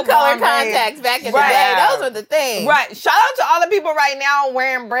out to full the color blonde braids. contacts back in Right. the day. Those were the thing. Right. Shout out to all the people right now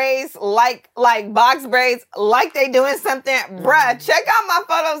wearing braids like box braids, like they doing something. Bruh, check out my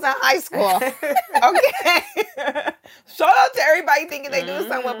photos in high school. Okay. Shout out to everybody thinking they doing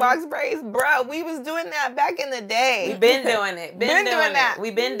something with box braids. Bruh, we was doing that back in the day. We've been doing it. Been doing that.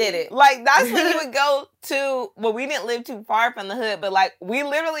 We been did it. Like, that's when you would go to, well, we didn't live too far from the hood, but like, we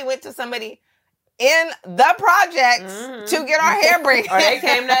literally went to somebody in the projects to get our hair braided. Or they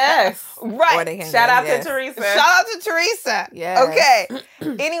came to us. Right. Or they came Shout out yes. to Teresa. Shout out to Teresa. Yes. Okay.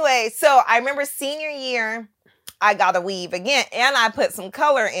 Anyway, so I remember senior year, I got a weave again, and I put some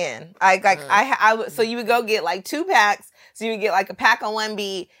color in. So you would go get like 2 packs. So you would get like a pack on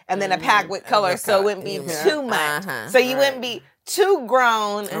 1B and then a pack with color, so it wouldn't be Yeah. too much. Uh-huh. So you Right. wouldn't be too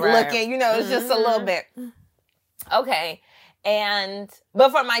grown Right. looking. You know, it's just a little bit. Okay.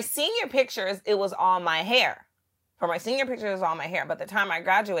 But for my senior pictures, it was all my hair. For my senior pictures, it was all my hair. But the time I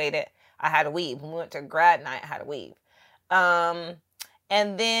graduated, I had a weave. When we went to grad night, I had a weave.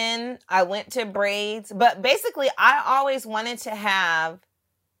 And then I went to braids. But basically, I always wanted to have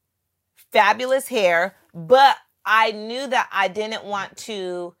fabulous hair, but I knew that I didn't want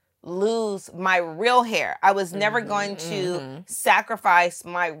to lose my real hair. I was never going to sacrifice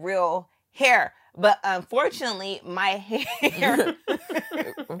my real hair. But unfortunately, my hair...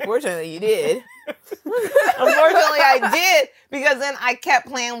 Unfortunately, you did. Unfortunately, I did, because then I kept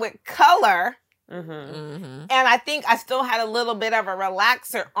playing with color. Mm-hmm. And I think I still had a little bit of a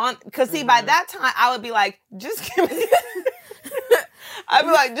relaxer on. Because, see, by that time, I would be like, just give me... I'd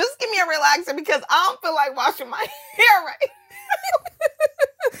be like, just give me a relaxer because I don't feel like washing my hair right.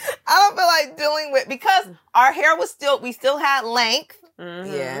 I don't feel like dealing with... Because our hair was we still had length.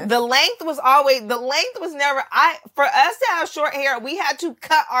 Yeah. The length was never... For us to have short hair, we had to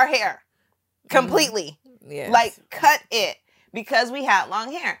cut our hair completely. Yes. Like, cut it because we had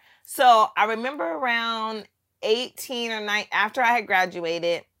long hair. So I remember around 18 or 19, after I had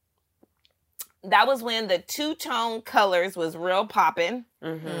graduated, that was when the 2-tone colors was real popping.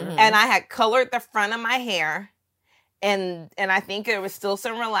 Mhm. And I had colored the front of my hair. And I think there was still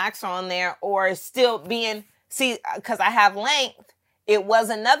some relaxer on there, or still being, see, because I have length, it was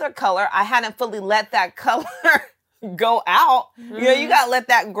another color. I hadn't fully let that color go out. You know, you got to let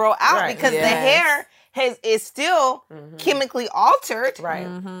that grow out, Right. because the Yes. hair is still chemically altered. Right.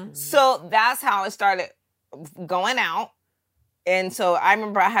 Mm-hmm. So that's how it started going out. And so I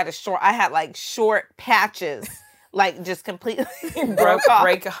remember I had like short patches, like just completely broke off.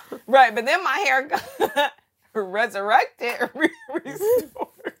 Break off. Right. But then my hair got resurrected,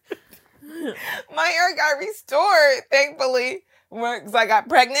 restored. My hair got restored, thankfully, because I got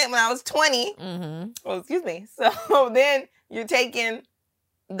pregnant when I was 20. Mm-hmm. Oh, excuse me. So then you're taking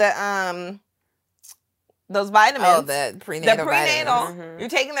the those vitamins. Oh, the prenatal. vitamins. You're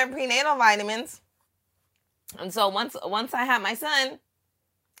taking their prenatal vitamins. And so once I had my son,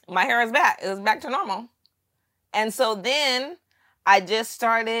 my hair is back. It was back to normal. And so then I just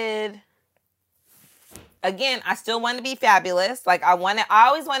started, again, I still wanted to be fabulous. Like I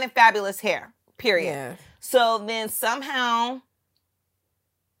always wanted fabulous hair, period. Yeah. So then somehow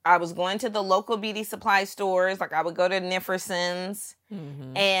I was going to the local beauty supply stores. Like I would go to Nickerson's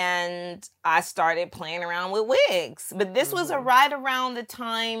and I started playing around with wigs. But this was right around the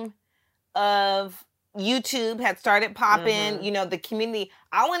time of YouTube had started popping, you know, the community.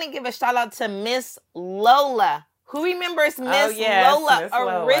 I want to give a shout out to Miss Lola. Who remembers Miss Lola, Miss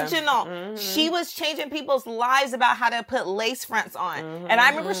Lola original? She was changing people's lives about how to put lace fronts on. And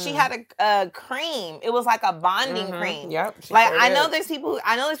I remember she had a cream. It was like a bonding cream. Yep. Like I know there's people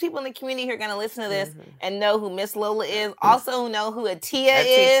in the community who are gonna listen to this and know who Miss Lola is. Also know who Atia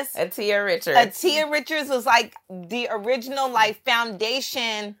is. Atia Richards. Atia Richards was like the original like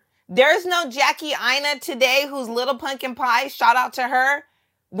foundation. There's no Jackie Ina today who's Little Pumpkin Pie. Shout out to her.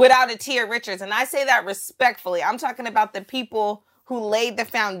 Without Atia Richards. And I say that respectfully. I'm talking about the people who laid the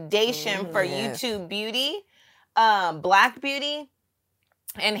foundation for YouTube beauty, Black beauty,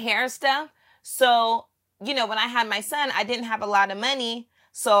 and hair stuff. So, you know, when I had my son, I didn't have a lot of money.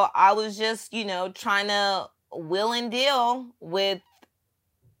 So I was just, you know, trying to will and deal with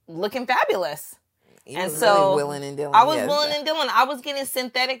looking fabulous. And so willing and dealing. I was willing and dealing. I was getting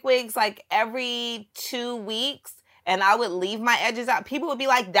synthetic wigs like every 2 weeks. And I would leave my edges out. People would be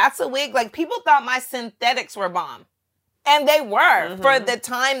like, that's a wig. Like, people thought my synthetics were bomb. And they were for the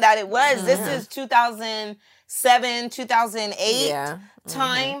time that it was. This is 2007, 2008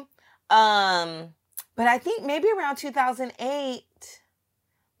 time. But I think maybe around 2008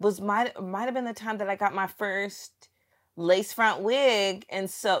 might have been the time that I got my first lace front wig. And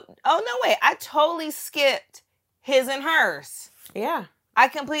so, oh, no, wait. I totally skipped his and hers. Yeah.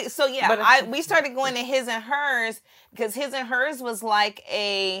 We started going to his and hers because his and hers was like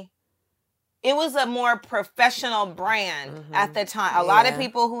it was a more professional brand at the time. A lot of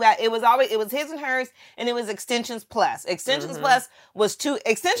people who had, it was his and hers and it was Extensions Plus. Extensions Plus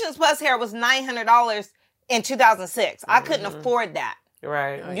Extensions Plus hair was $900 in 2006. I couldn't afford that.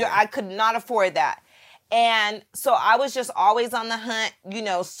 Right. I could not afford that. And so I was just always on the hunt, you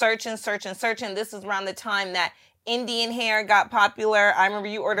know, searching. This is around the time that Indian hair got popular. I remember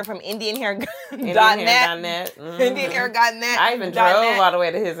you ordered from IndianHair.net. IndianHair.net. I even drove all the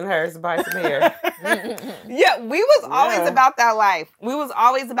way to his and hers to buy some hair. Yeah, we was always about that life. We was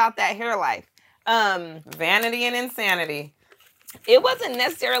always about that hair life. Vanity and insanity. It wasn't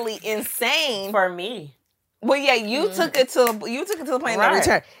necessarily insane for me. Well, yeah, you took it to the point of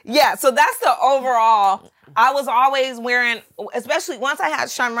return. Yeah, so that's the overall. I was always wearing, especially once I had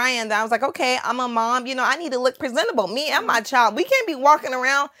Sean Ryan, I was like, okay, I'm a mom. You know, I need to look presentable. Me and my child, we can't be walking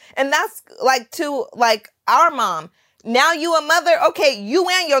around. And that's like our mom. Now you a mother. Okay, you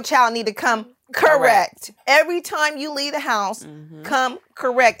and your child need to come correct. Every time you leave the house, come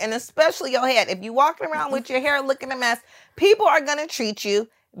correct. And especially your head. If you walking around with your hair looking a mess, people are going to treat you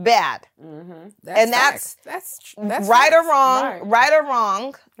bad. That's right or wrong. Right or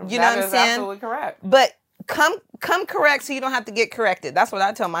wrong. You know what I'm saying? Absolutely correct. But come correct so you don't have to get corrected. That's what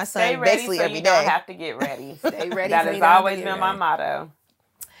I tell my son basically every day. Don't have to get ready. Stay ready. That has always been my motto.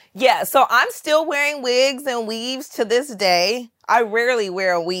 Yeah, so I'm still wearing wigs and weaves to this day. I rarely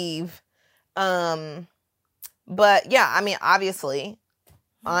wear a weave. But yeah, I mean, obviously,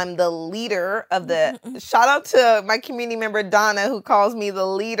 I'm the leader of the, shout out to my community member, Donna, who calls me the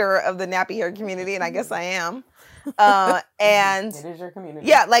leader of the nappy hair community, and I guess I am. And it is your community.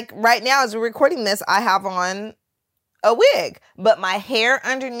 Yeah, like right now as we're recording this, I have on a wig, but my hair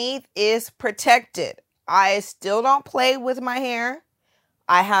underneath is protected. I still don't play with my hair.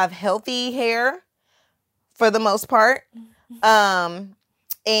 I have healthy hair for the most part. And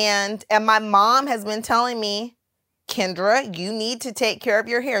my mom has been telling me, Kendra, you need to take care of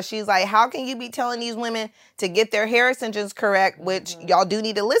your hair. She's like, how can you be telling these women to get their hair extensions correct, which y'all do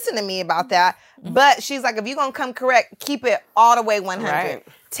need to listen to me about that. But she's like, if you're going to come correct, keep it all the way 100. Right.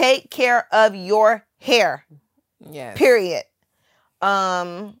 Take care of your hair. Yes. Period.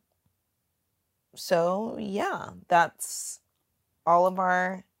 So, yeah, that's all of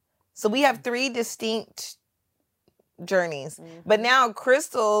our... So we have 3 distinct journeys. But now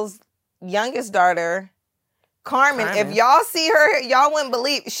Crystal's youngest daughter... Carmen, if y'all see her, y'all wouldn't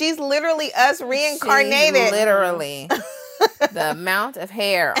believe. She's literally us reincarnated. She's literally. The amount of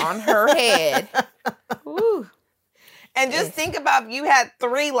hair on her head. Woo. And just think about if you had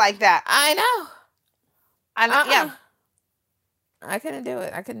 3 like that. I know. Yeah. I couldn't do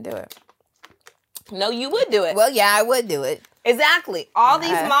it. No, you would do it. Well, yeah, I would do it. Exactly. All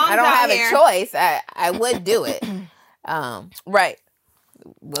these moms I don't have here, a choice. I would do it. Right.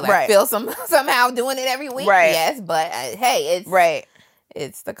 Will I feel somehow doing it every week? Right. Yes, but hey,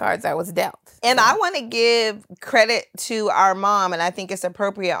 it's the cards I was dealt. And I want to give credit to our mom, and I think it's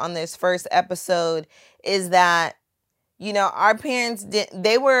appropriate on this first episode, is that, You know, our parents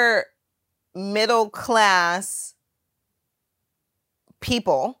they were middle class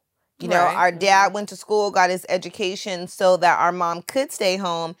people. You know, Right. our dad went to school, got his education so that our mom could stay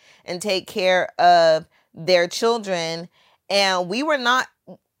home and take care of their children. And we were not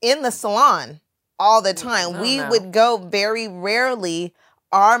in the salon all the time. No, We no. would go very rarely.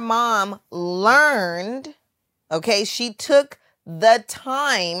 Our mom learned, okay, she took the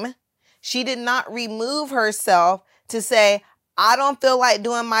time. She did not remove herself to say, I don't feel like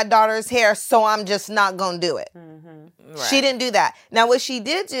doing my daughter's hair, so I'm just not going to do it. Mm-hmm. Right. She didn't do that. Now, what she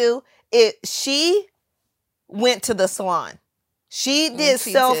did do, she went to the salon. She did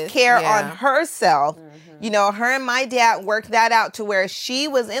She did, self-care yeah. on herself. Mm-hmm. You know, her and my dad worked that out to where she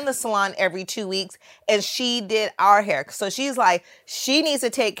was in the salon every 2 weeks and she did our hair. So she's like, she needs to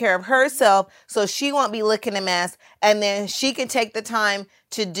take care of herself so she won't be looking a mess. And then she can take the time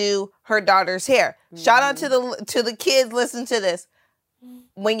to do her daughter's hair. Shout out to the kids. Listen to this.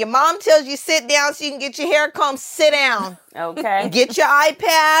 When your mom tells you sit down so you can get your hair combed, sit down. Okay. Get your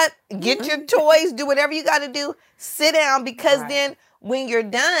iPad, get your toys, do whatever you got to do. Sit down because Right. then when you're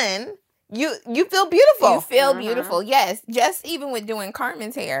done, you feel beautiful. You feel beautiful. Yes. Just even with doing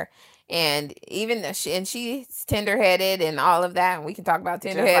Carmen's hair. And even and she's tender-headed and all of that. And we can talk about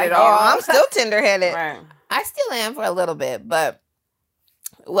tender-headed like Oh, all. I'm still tender-headed. Right. I still am for a little bit, but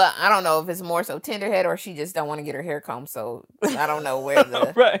well, I don't know if it's more so tender-headed or she just don't want to get her hair combed. So I don't know where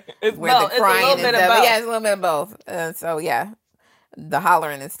the Right. It's where both. the It's a crying little and bit of stuff. both. Yeah, it's a little bit of both. So yeah, the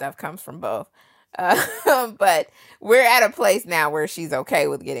hollering and stuff comes from both. But we're at a place now where she's okay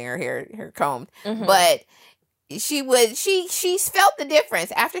with getting her hair combed. Mhm. But she's felt the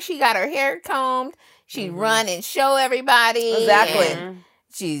difference after she got her hair combed. She'd run and show everybody. Exactly. And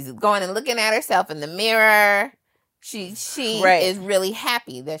she's going and looking at herself in the mirror. She Right. is really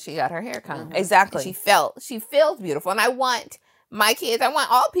happy that she got her hair combed. Exactly. She feels beautiful. And I want my kids, I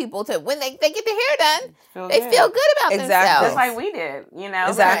want all people to, when they get their hair done, they feel good about Exactly. themselves. Just like we did, you know.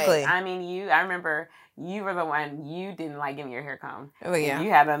 Exactly. I mean, I remember you were the one, you didn't like getting your hair combed. Oh, yeah. You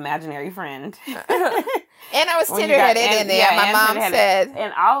had an imaginary friend. And I was When you got- tender-headed, and then my and mom tender-headed. said,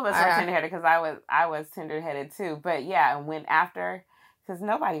 And all of us were Uh, tender-headed because I was tender-headed too. But yeah, when after, because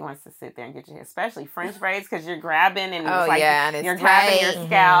nobody wants to sit there and get your hair, especially French braids, because you're grabbing and oh it's like yeah, and it's you're grabbing tight. your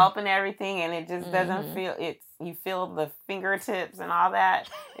scalp and everything, and it just doesn't Mhm. feel. You feel the fingertips and all that.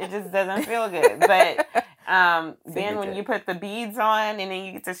 It just doesn't feel good. But then when you put the beads on and then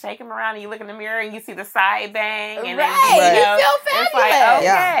you get to shake them around and you look in the mirror and you see the side bang and Right, then you feel it's like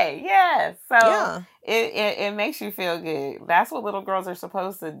fabulous. okay, yeah. So Yeah. it makes you feel good. That's what little girls are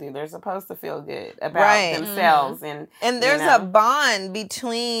supposed to do. They're supposed to feel good about Right. themselves and And there's know. a bond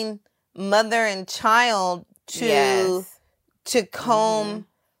between mother and child Yes. to comb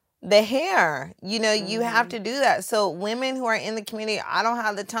the hair. You know, you have Mhm. to do that. So women who are in the community, I don't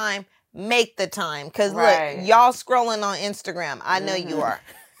have the time, make the time. Because Right. look, y'all scrolling on Instagram. I know you Mhm. are.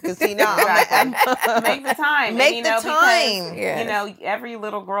 Because, you know, Make the time. Make and, you the know, time. Because, Yes. you know, every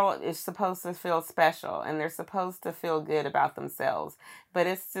little girl is supposed to feel special and they're supposed to feel good about themselves. But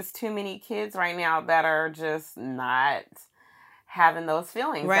it's just too many kids right now that are just not having those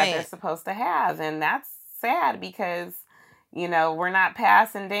feelings that they're Right. supposed to have. And that's sad because, you know, we're not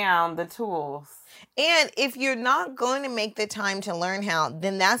passing down the tools. And if you're not going to make the time to learn how,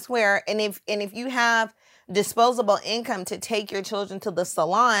 then that's where, and if you have disposable income to take your children to the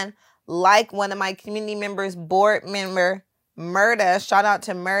salon, like one of my community members, board member, Murda, shout out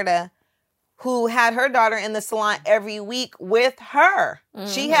to Murda, who had her daughter in the salon every week with her.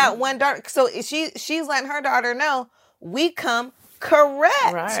 She had one daughter. So she's letting her daughter know we come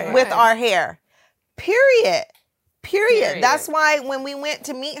correct Right. with our hair. Period. Period. That's why when we went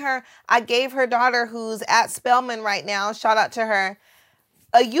to meet her, I gave her daughter, who's at Spelman right now, shout out to her,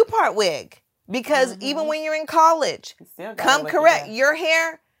 a U-part wig. Because even when you're in college, You still gotta come look correct. at Your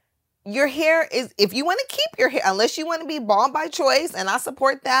hair is, if you want to keep your hair, unless you want to be bald by choice, and I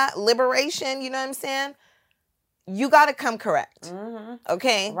support that, liberation, you know what I'm saying? You got to come correct. that.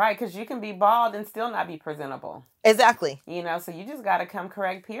 Okay? Right, because you can be bald and still not be presentable. Exactly. You know, so you just got to come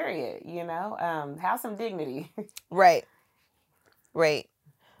correct, period. You know, have some dignity. Right. Right.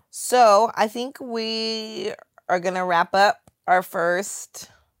 So I think we are going to wrap up our first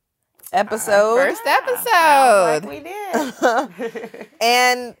episode. First Sounds episode. like we did.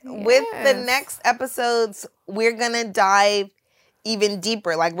 And with the Yes. next episodes, we're going to dive even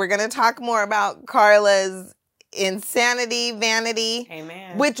deeper. Like, we're going to talk more about Carla's insanity, vanity,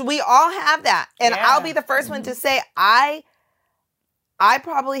 Amen. which we all have that. And Yeah. I'll be the first one to say, I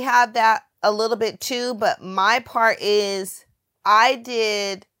probably have that a little bit too, but my part is I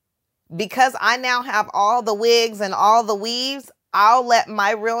did because I now have all the wigs and all the weaves, I'll let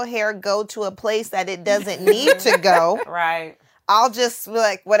my real hair go to a place that it doesn't need to go. Right. I'll just be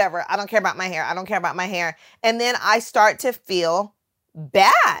like, whatever. I don't care about my hair. I don't care about my hair. And then I start to feel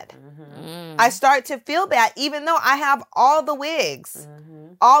bad. I start to feel bad, even though I have all the wigs,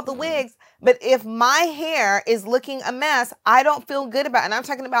 But if my hair is looking a mess, I don't feel good about it. And I'm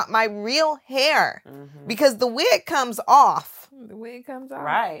talking about my real hair because the wig comes off. The wig comes off.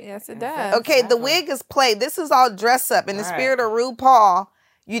 Right. Yes, it does. Okay, the wig is played. This is all dress up in the spirit of RuPaul.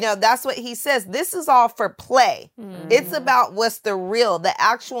 You know, that's what he says. This is all for play. It's about what's the real, the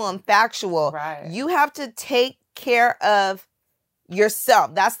actual and factual. Right. You have to take care of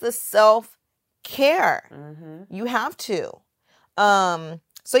yourself. That's the self-care. You have to.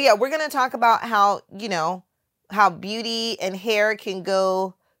 So yeah, we're going to talk about how, you know, how beauty and hair can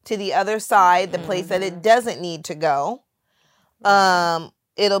go to the other side, the place that it doesn't need to go.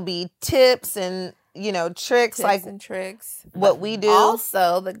 It'll be tips and, you know, tricks and tricks. What we do.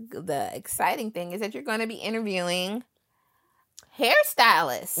 Also, the exciting thing is that you're going to be interviewing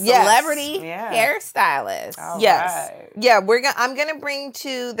hairstylists, celebrity hairstylists. All yes. right. Yeah, I'm going to bring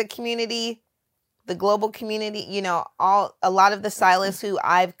to the community, the global community, you know, a lot of the stylists who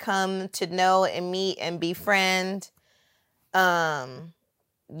I've come to know and meet and befriend.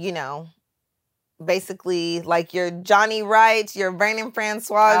 You know, basically like your Johnny Wrights, your Vernon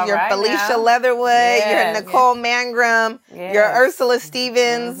Francois, your Felicia Leatherwood, your Nicole Mangrum, your Ursula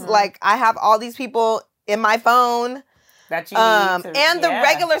Stevens. Like I have all these people in my phone. That you need to, and the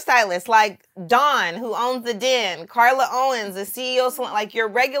regular stylists like Dawn, who owns the Den, Carla Owens, the CEO salon, like your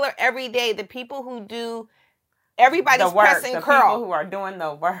regular everyday, the people who do everybody's the work, press and the curl. People who are doing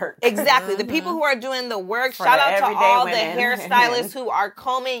the work. Exactly. The people who are doing the work. For Shout the out to everyday all women. the hairstylists who are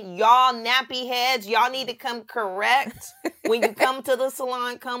combing. Y'all nappy heads. Y'all need to come correct. When you come to the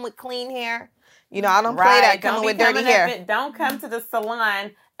salon, come with clean hair. You know, I don't play that coming with dirty hair. Don't come to the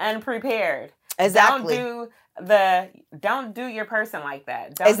salon unprepared. Exactly. Don't do your person like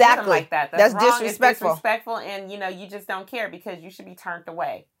that. Don't exactly. do them like that. That's wrong. disrespectful. It's disrespectful, and you know you just don't care because you should be turned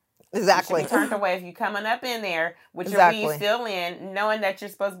away. Exactly. You should be turned away if you coming up in there with your weave still in, knowing that you're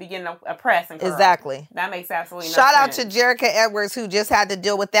supposed to be getting a press and curl. Exactly. That makes absolutely no Shout sense. out to Jerica Edwards, who just had to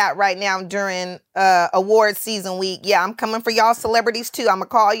deal with that right now during award season week. Yeah, I'm coming for y'all celebrities too. I'm gonna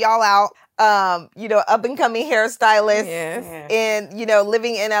call y'all out. You know, up and coming hairstylists and, you know,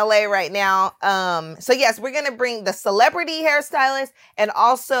 living in LA right now. So yes, we're going to bring the celebrity hairstylist and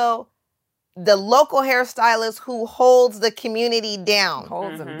also the local hairstylist who holds the community down.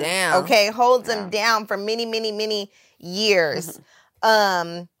 Holds them down. Okay. Holds them down for many, many, many years.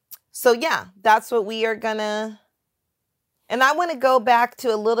 So yeah, that's what we are gonna, and I want to go back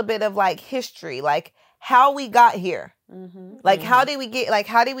to a little bit of like history, like how we got here. Like how did we get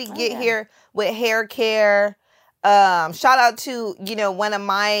here with hair care? Shout out to, you know, one of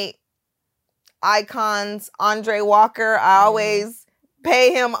my icons, Andre Walker. I always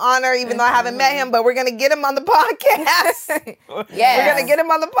pay him honor, even though I haven't met him, but we're going to get him on the podcast. We're going to get him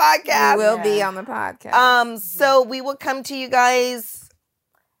on the podcast. He will be on the podcast. So we will come to you guys.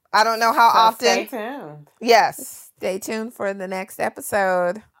 I don't know how often. Stay tuned. Yes. Stay tuned for the next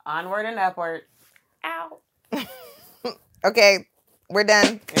episode. Onward and upward. Ow. Okay, we're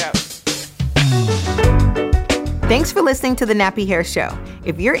done. Yep. Thanks for listening to The Nappy Hair Show.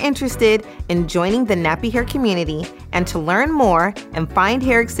 If you're interested in joining the nappy hair community and to learn more and find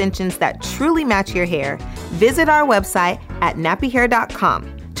hair extensions that truly match your hair, visit our website at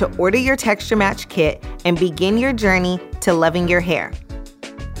nappyhair.com to order your texture match kit and begin your journey to loving your hair.